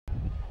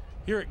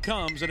Here it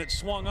comes, and it's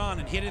swung on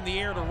and hit in the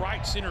air to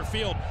right center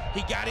field.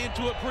 He got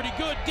into it pretty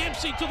good.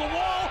 Dempsey to the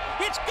wall.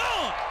 It's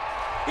gone.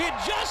 It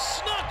just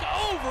snuck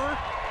over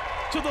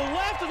to the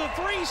left of the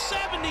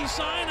 370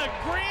 sign. A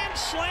grand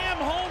slam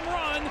home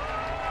run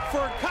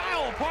for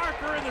Kyle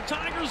Parker, and the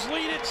Tigers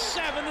lead it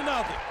 7-0.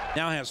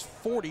 Now has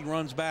 40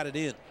 runs batted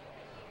in.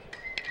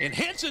 And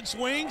Henson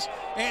swings,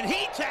 and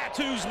he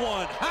tattoos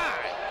one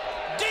high,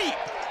 deep,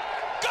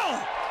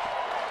 gone.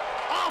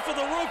 Off of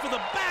the roof of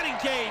the batting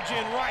cage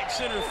in right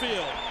center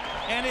field.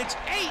 And it's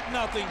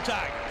 8-0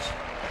 Tigers.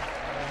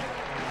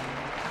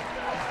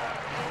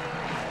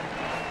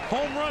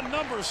 Home run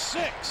number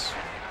 6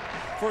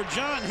 for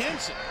John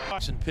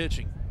Henson.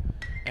 Pitching,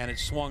 and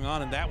it's swung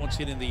on, and that one's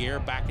hit in the air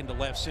back into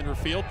left center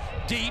field.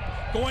 Deep,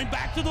 going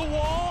back to the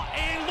wall,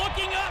 and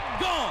looking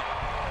up, gone.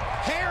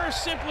 Harris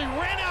simply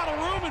ran out of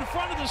room in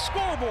front of the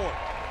scoreboard.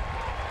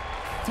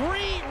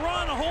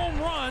 3-run home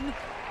run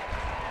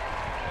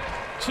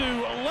to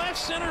left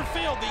center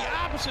field, the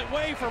opposite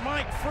way for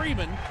Mike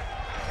Freeman,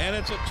 and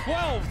it's a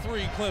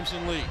 12-3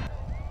 Clemson lead.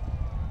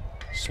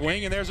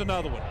 Swing, and there's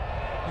another one.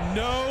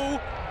 No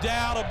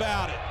doubt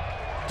about it.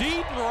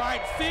 Deep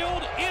right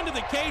field, into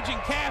the Cajun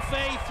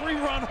Cafe,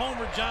 3-run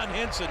homer John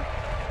Henson,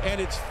 and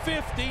it's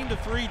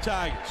 15-3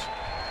 Tigers.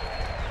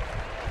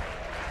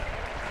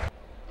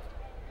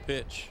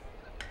 Pitch.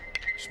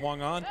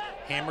 Swung on,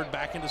 hammered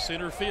back into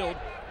center field.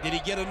 Did he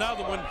get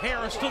another one?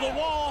 Harris to the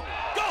wall,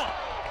 gone!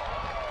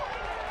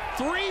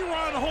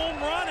 3-run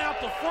home run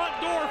out the front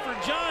door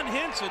for John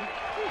Henson,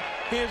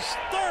 his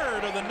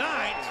 3rd of the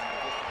night,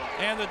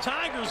 and the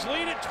Tigers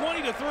lead it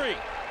 20-3.